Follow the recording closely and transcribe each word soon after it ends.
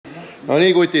No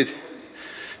nii, kutid.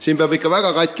 Siin peab ikka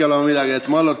väga katki olema midagi, et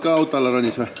Mallort ka autole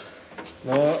ronis või?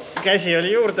 No käsi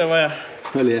oli juurde vaja.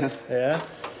 Oli jah? Jah.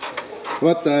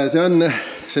 Vaata, see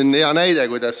on hea näide,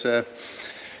 kuidas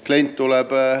klient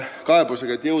tuleb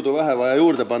kaebusega, et jõudu vähe vaja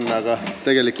juurde panna, aga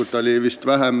tegelikult oli vist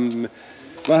vähem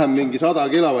mingi 100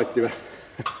 kilovatti või?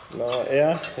 No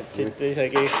jah, et siit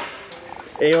isegi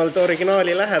ei olnud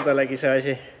originaali lähedalegi see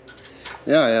asi.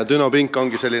 Ja dünopink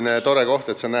ongi selline tore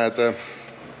koht, et sa näed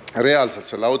reaalselt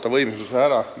selle auto võimsuse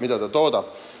ära, mida ta toodab.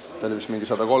 Ta oli vist mingi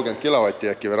 130 kilovatti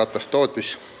äkki või ratast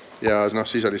tootis ja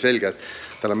siis oli selge, et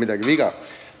tal on midagi viga.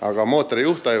 Aga mootori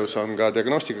juhtajus on ka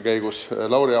diagnostika käigus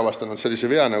Lauri avastanud sellise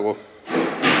vea nagu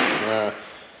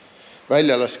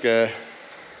väljalaske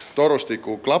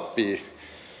torustiku klapi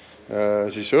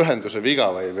siis ühenduse viga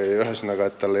või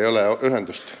ühesõnaga, et tal ei ole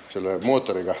ühendust selle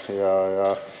mootoriga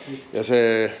ja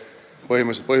see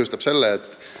põhimõtteliselt põhjustab selle,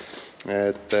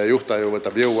 et juhtaju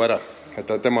võtab jõu ära. Et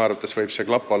tema arvates võib see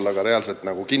klapp olla ka reaalselt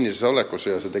nagu kinnises olekus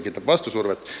ja see tekitab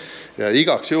vastusurvet ja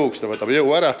igaks juhuks ta võtab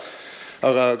jõu ära,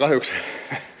 aga kahjuks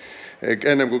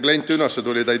ennem kui klient Dünosse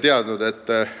tuli, ta ei teadnud,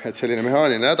 et selline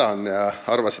mehaaniline häda on ja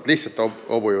arvas, et lihtsalt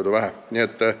hobujõudu vähe. Nii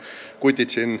et kutid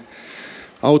siin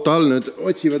auto all nüüd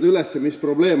otsivad üles, mis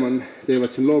probleem on,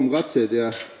 teevad siin loomkatsed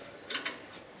ja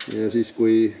siis,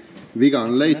 kui viga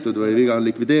on leitud või viga on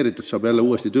likvideeritud, saab jälle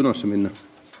uuesti Dünosse minna.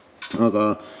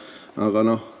 Aga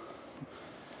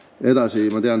edasi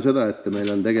ma tean seda, et meil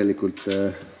on tegelikult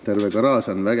terve garaaž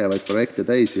on vägevaid projekte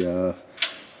täis ja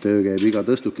töö käib iga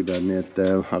tõstuki peal, nii et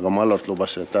aga Mallort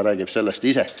lubas, et ta räägib sellest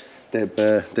ise. Teeb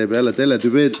jälle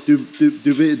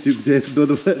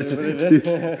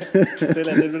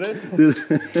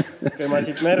Kui ma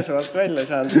siit Mersu alt välja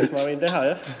saan, siis ma võin teha,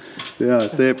 jah? Ja,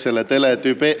 teeb selle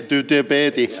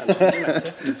teletübeedi.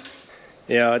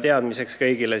 Ja teadmiseks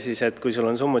kõigile siis, et kui sul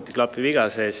on summutiklapi viga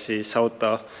sees, siis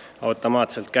auto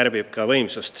automaatselt kärbib ka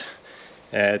võimsust.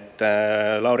 Et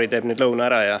Lauri teeb nüüd lõuna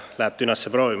ära ja läheb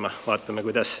Dünosse proovima. Vaatame,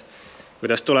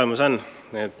 kuidas tulemus on.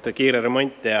 Et kiire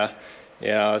remont ja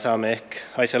saame ehk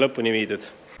asja lõpuni viidud.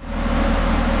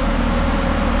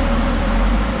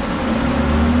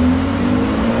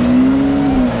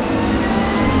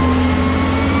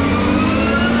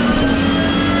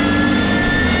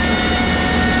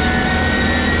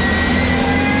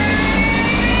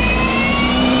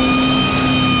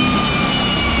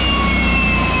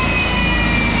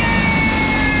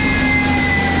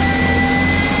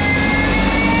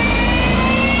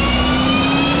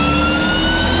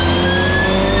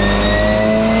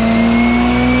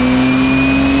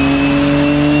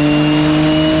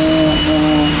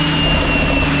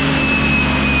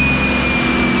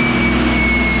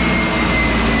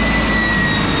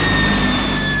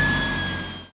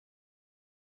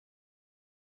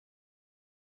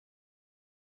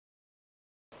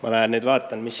 Ma lähen nüüd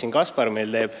vaatan, mis siin Kaspar meil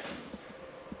teeb.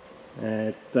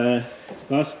 Et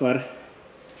Kaspar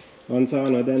on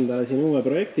saanud endale siin uue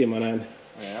projekti, ma näen.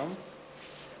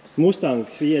 Mustang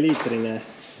 5-liitrine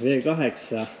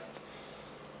V8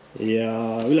 ja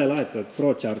ülelaetud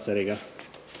ProChargeriga.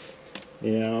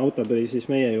 Ja auto tuli siis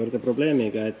meie juurde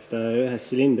probleemiga, et ühes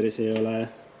silindris ei ole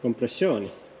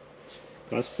kompressiooni.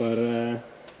 Kaspar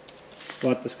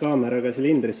vaatas kaameraga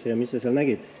silindrisse ja mis sa seal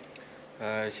nägid?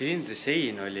 Silindri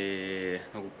sein oli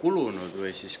nagu kulunud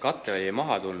või siis kate oli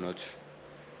maha tulnud.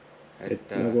 Et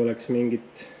nagu oleks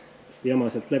mingit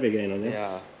jamaselt läbi käinud,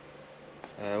 jah?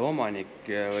 Ja omanik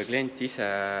või klient ise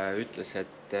ütles,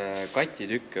 et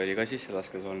katitükke oli ka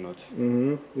sisselaskes olnud.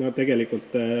 No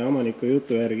tegelikult omaniku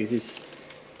jutu järgi siis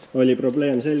oli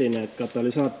probleem selline, et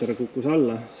katalüsaator kukkus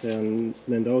alla, see on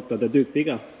nende autode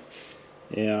tüüpiga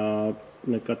ja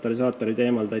need katalüsaatorid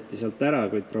eemaldati sealt ära,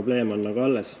 kuid probleem on nagu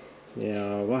alles.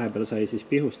 Ja vahepeal sai siis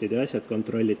pihustid ja asjad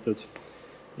kontrollitud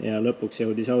ja lõpuks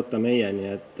jõudis auto meieni,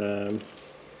 et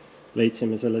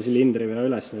leidsime selle silindrivea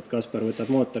üles, nüüd Kaspar võtab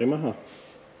mootori maha,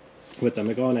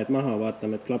 võtame kaaned maha,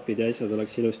 vaatame, et klapid ja asjad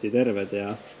oleks ilusti terved ja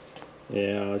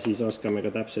siis oskame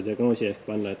ka täpse diagnoosi ehk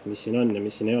panna, et mis siin on ja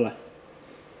mis siin ei ole.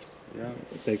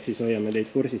 Et eks siis hoiame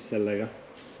teid kursis sellega.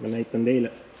 Ma näitan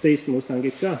teile teist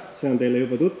Mustangit ka, see on teile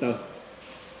juba tuttav,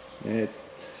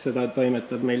 et seda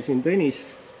toimetab meil siin Tõnis.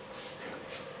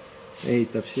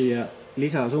 Ehitab siia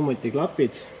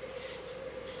lisasummuti-klapid.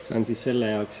 See on siis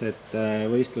selle jaoks, et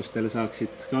võistlustel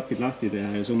saaksid klapid lahti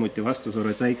teha ja summuti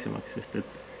vastusurvet väiksemaks, sest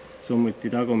et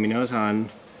summuti tagumine osa on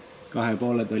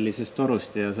 2,5 tollisest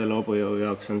torust ja selle hobujõu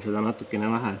jaoks on seda natukene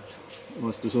vähe, et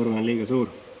vastusurve on liiga suur.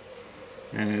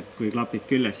 Et kui klapid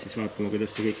küljes, siis vaatame,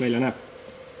 kuidas see kõik välja näeb.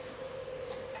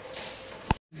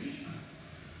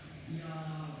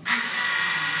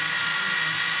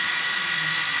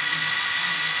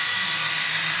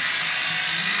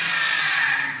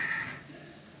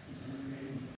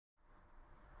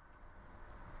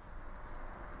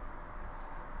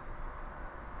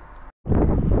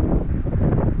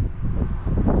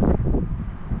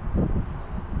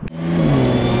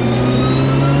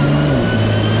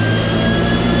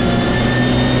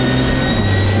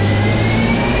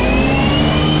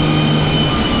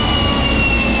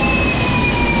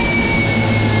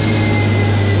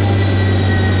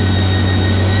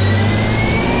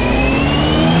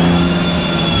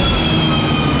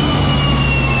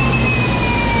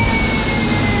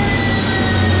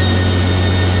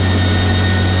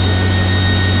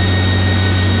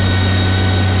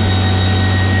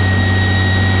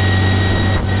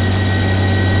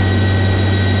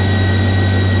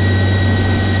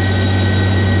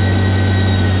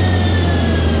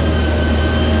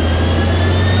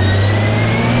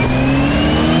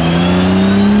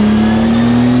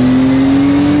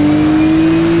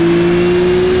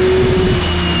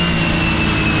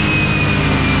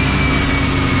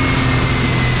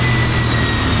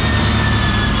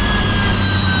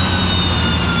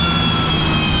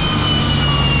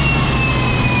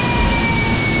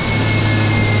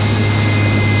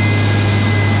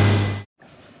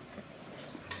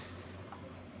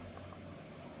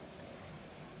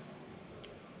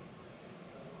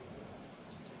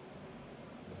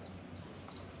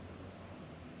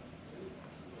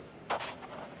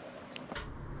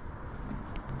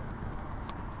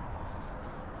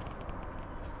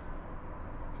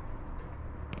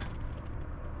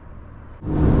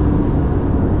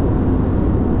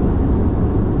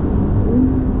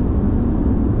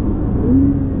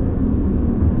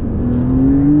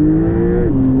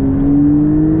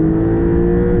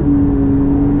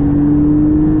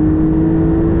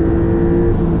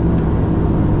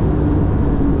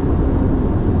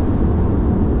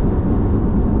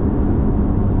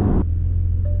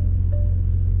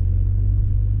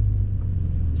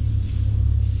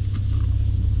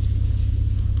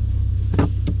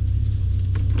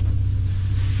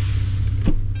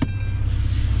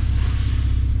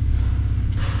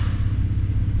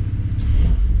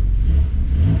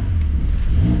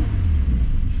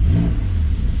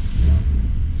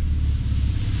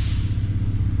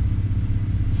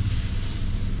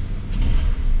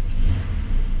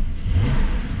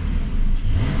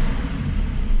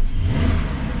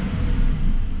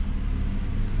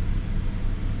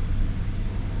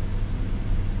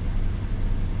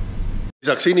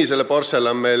 Lisaks sinisele Porschele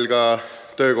on meil ka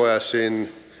töökojas siin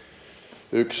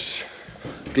üks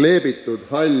kleebitud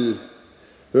hall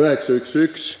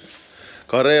 911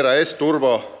 Carrera S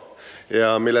turbo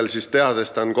ja millel siis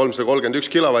tehasest on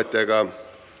 331 kilovatti, aga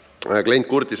klient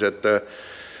kurtis, et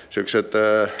sellised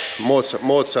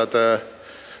moodsad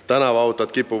tänavaautod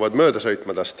kipuvad mööda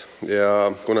sõitma tast ja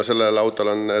kuna sellel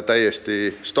autol on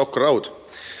täiesti stokkraud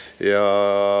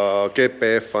ja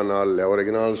GPF on all ja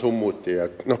originaalsummuti ja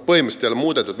põhimõtteliselt ei ole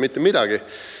muudetud mitte midagi,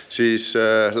 siis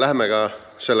lähme ka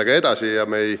sellega edasi ja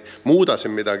me ei muuda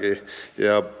siin midagi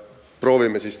ja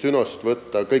proovime siis dünost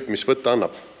võtta kõik, mis võtta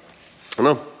annab.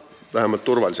 Vähemalt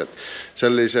turvaliselt.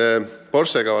 Sellise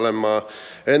Porschega olen ma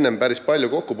ennem päris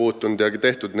palju kokku puutunud ja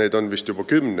tehtud neid on vist juba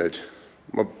 10.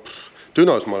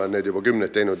 Dünos ma olen neid juba 10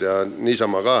 teinud ja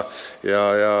niisama ka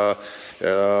ja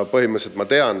põhimõtteliselt ma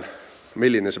tean,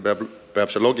 milline see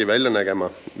peab see logi välja nägema,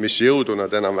 mis jõudu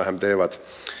nad enam-vähem teevad.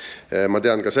 Ma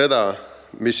tean ka seda,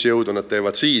 mis jõudu nad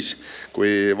teevad siis,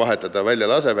 kui vahetada välja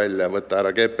lase välja, võtta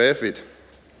ära GPF-id.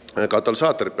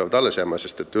 Katalüsaatorid peavad alles jääma,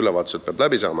 sest et ülevaatused peab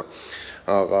läbi saama.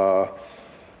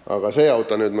 Aga see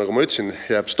auto nüüd, nagu ma ütlesin,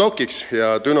 jääb stokiks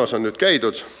ja dünos on nüüd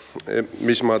käidud.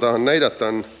 Mis ma tahan näidata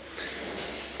on,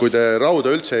 kui te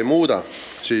rauda üldse ei muuda,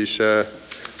 siis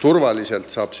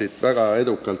turvaliselt saab siit väga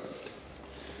edukalt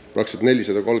praktiliselt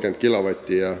 430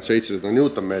 kilovatti ja 700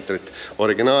 newtonmeetrit.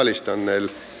 Originaalist on neil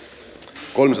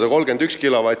 331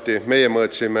 kilovatti, meie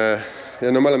mõõtsime, ja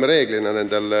me oleme reeglina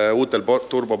nendel uutel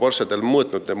turbo Porschedel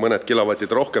mõõtnud mõned kilovatid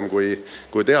rohkem kui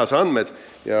tehase andmed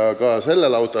ja ka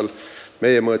sellel autol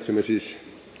meie mõõtsime siis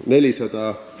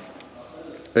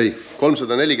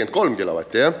 343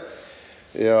 kilovatti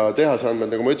ja tehase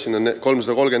andmed, nagu ma ütlesin, on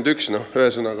 331,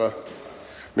 ühesõnaga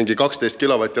mingi 12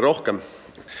 kilovatti rohkem,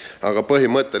 aga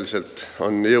põhimõtteliselt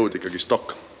on jõud ikkagi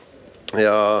stokk.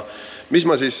 Ja mis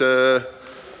ma siis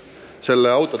selle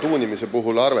auto tuunimise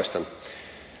puhul arvestan?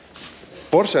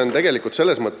 Porsche on tegelikult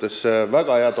selles mõttes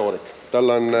väga hea toorik. Tal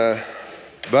on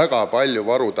väga palju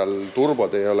varu, tal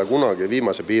turbod ei ole kunagi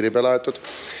viimase piiri peale aetud.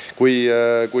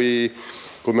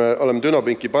 Kui me oleme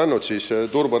dünopinki pannud, siis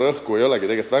turborõhku ei olegi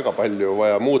tegelikult väga palju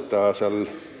vaja muuta seal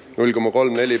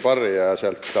 0,3-4 barri ja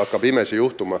sealt hakkab imesi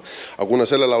juhtuma. Aga kuna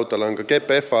sellel autol on ka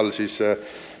GPF all, siis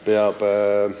peab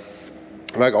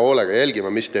väga hoolega jälgima,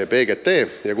 mis teeb EGT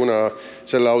ja kuna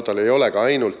selle autol ei ole ka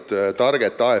ainult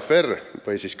target AFR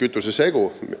või siis kütusesegu,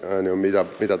 mida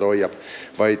ta hoiab,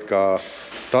 vaid ka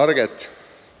target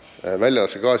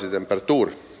väljalase gaasi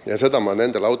temperatuur ja seda ma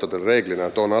nendel autodel reeglina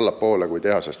toon allapoole kui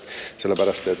tehasest,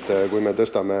 sellepärast et kui me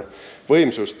tõstame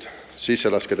võimsust,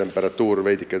 sisselaske temperatuur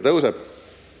veidike tõuseb,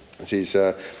 siis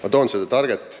ma toon seda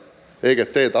target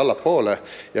EGT-d allapoole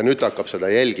ja nüüd hakkab seda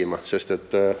jälgima, sest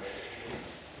et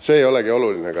see ei olegi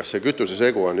oluline, kas see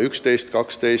kütusesegu on 11,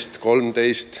 12,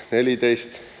 13,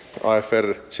 14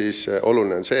 AFR, siis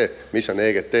oluline on see, mis on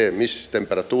EGT, mis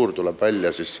temperatuur tuleb välja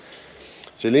siis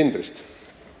silindrist.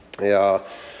 Ja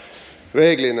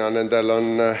reeglina nendel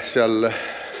on seal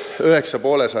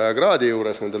 9,5 kraadi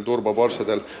juures nendel turbo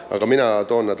Porschedel, aga mina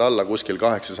toon nad alla kuskil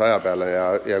 800 peale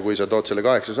ja kui sa tood selle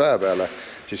 800 peale,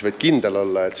 siis võid kindel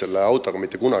olla, et selle autoga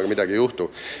mitte kunagi midagi ei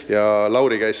juhtu. Ja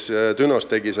Lauri käis dünos,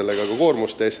 tegi sellega ka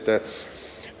koormusteste,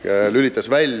 lülitas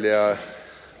välja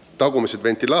tagumised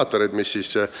ventilaatorid,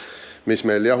 mis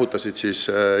meil jahutasid siis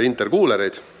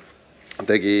interkuulereid,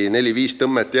 tegi 4-5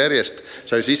 tõmmet järjest,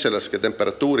 sai sisselaske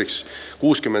temperatuuriks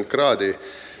 60 kraadi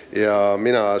ja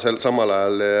mina samal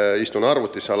ajal istun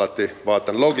arvutis alati,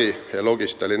 vaatan logi ja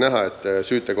logist oli näha, et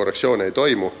süütekorrektsioon ei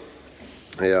toimu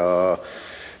ja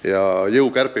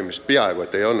jõu kärpimist peaaegu,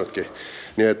 et ei olnudki.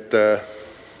 Nii et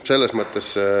selles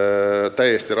mõttes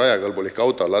täiesti rajakõlbulik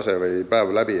auto lase või päev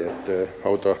läbi, et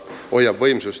auto hoiab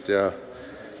võimsust ja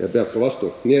peab ka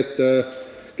vastu. Nii et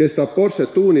kes tahab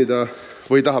Porschet tuunida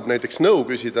või tahab näiteks nõu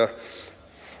küsida,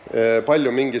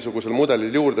 palju mingisugusel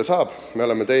mudelil juurde saab. Me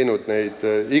oleme teinud neid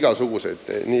igasuguseid,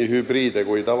 nii hübriide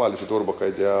kui tavalisi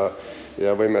turbokaid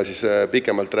ja võime siis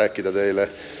pikemalt rääkida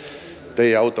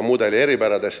teie automudeli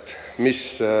eripäradest,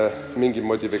 mis mingi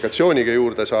modifikatsiooniga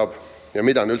juurde saab ja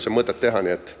mida on üldse mõtet teha,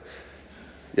 nii et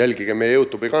jälgige meie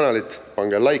YouTube'i kanalit,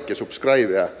 pange like ja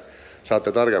subscribe ja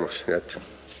saate targemaks, nii et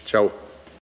tšau!